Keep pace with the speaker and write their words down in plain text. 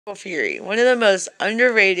Fury, one of the most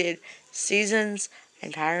underrated seasons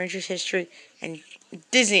in Power Rangers history and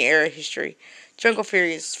Disney era history. Jungle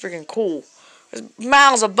Fury is freaking cool. It's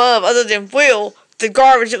miles above, other than Will, the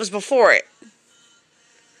garbage that was before it.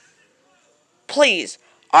 Please.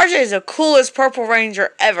 RJ is the coolest Purple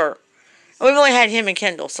Ranger ever. And we've only had him and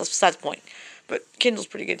Kendall, so that's besides the point. But Kendall's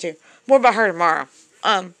pretty good too. More about her tomorrow.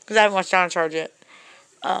 Because I haven't watched Down in Charge yet.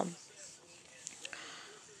 Um,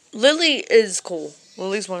 Lily is cool.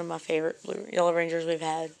 Lily's one of my favorite Blue Yellow Rangers we've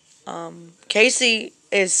had. Casey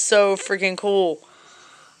is so freaking cool.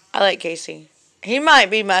 I like Casey. He might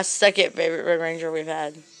be my second favorite Red Ranger we've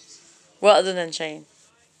had. Well, other than Shane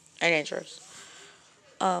and Andros.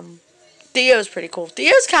 Theo's pretty cool.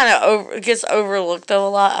 Theo's kind of gets overlooked though a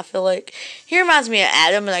lot. I feel like he reminds me of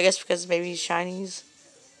Adam, and I guess because maybe he's Chinese.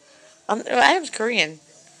 Adam's Korean.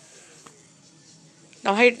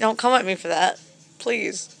 Don't come at me for that,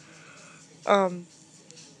 please. Um,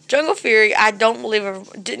 Jungle Fury, I don't believe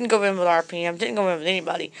it didn't go in with RPM, didn't go in with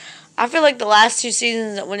anybody. I feel like the last two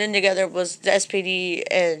seasons that went in together was the SPD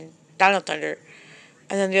and Dino Thunder,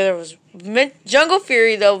 and then the other was Jungle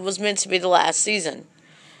Fury though was meant to be the last season,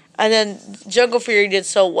 and then Jungle Fury did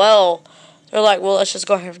so well, they're like, well, let's just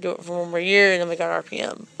go ahead and do it for one more year, and then we got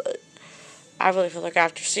RPM. But I really feel like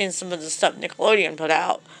after seeing some of the stuff Nickelodeon put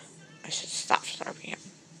out, I should stop with RPM.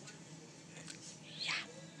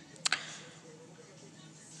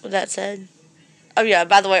 With that said, oh yeah,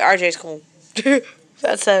 by the way, RJ's cool.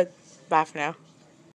 That said, bye for now.